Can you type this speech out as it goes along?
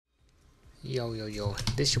Yo,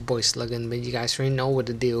 this your boy Sluggin, but you guys already know what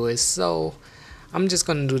the deal is. So I'm just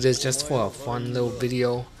gonna do this just for a fun little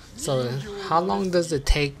video. So how long does it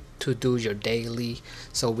take to do your daily?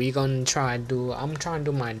 So we're gonna I'm trying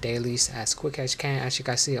to do my dailies as quick as I can. As you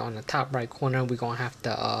guys see on the top right corner, we're gonna have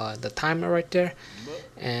the timer right there,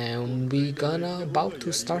 and we gonna about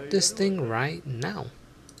to start this thing right now.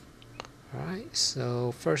 Alright,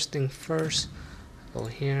 so first thing first, go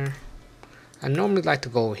here. I normally like to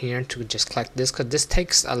go here to just collect this because this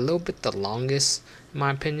takes a little bit the longest in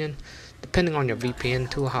my opinion, depending on your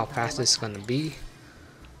VPN too, how fast it's gonna be.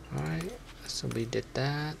 Alright, so we did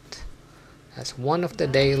that. That's one of the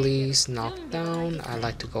dailies knocked down. I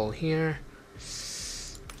like to go here.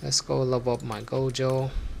 Let's go level up my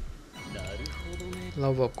Gojo.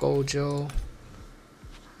 Level up Gojo.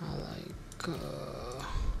 I like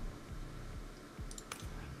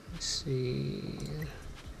let's see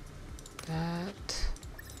that.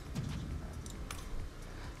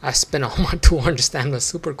 I spent all my 200 stamina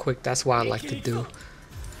super quick. That's what I like to do.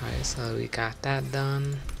 Alright, so we got that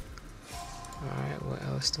done. Alright, what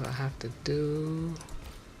else do I have to do?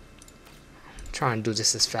 Try and do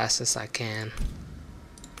this as fast as I can.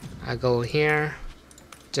 I go here.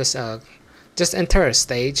 Just enter a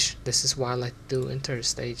stage. This is what I like to do. Enter a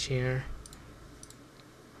stage here.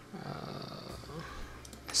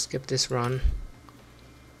 Skip this run.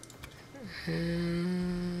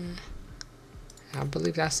 And I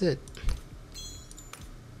believe that's it.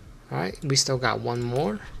 Alright, we still got one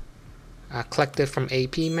more. I collected from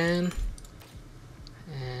AP man.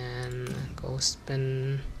 And go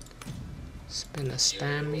spin a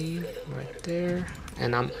stammy right there.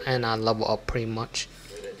 And I level up pretty much.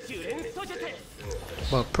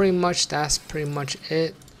 But pretty much that's pretty much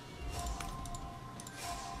it.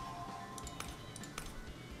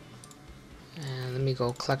 And let me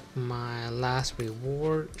go collect my last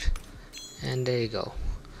reward. And there you go.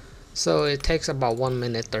 So it takes about 1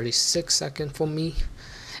 minute 36 seconds for me.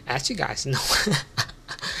 As you guys know,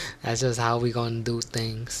 that's just how we gonna do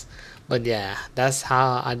things. But yeah, that's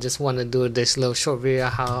how I just want to do this little short video,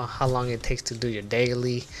 how long it takes to do your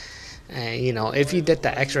daily. And you know, if you did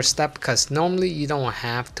the extra step, because normally you don't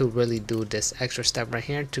have to really do this extra step right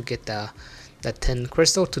here to get the 10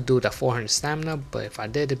 crystal to do the 400 stamina, but if I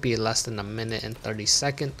did, it'd be less than 1 minute and 30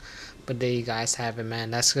 seconds. But there you guys have it,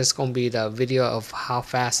 man. That's just gonna be the video of how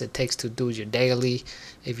fast it takes to do your daily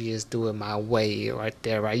if you just do it my way right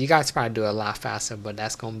there, right? You guys probably do it a lot faster, but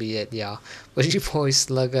that's gonna be it, y'all. But your boy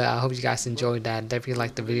Slugger, I hope you guys enjoyed that. Definitely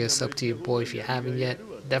like the video, sub to your boy if you haven't yet.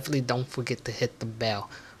 Definitely don't forget to hit the bell.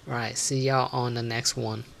 Alright, see y'all on the next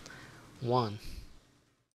one.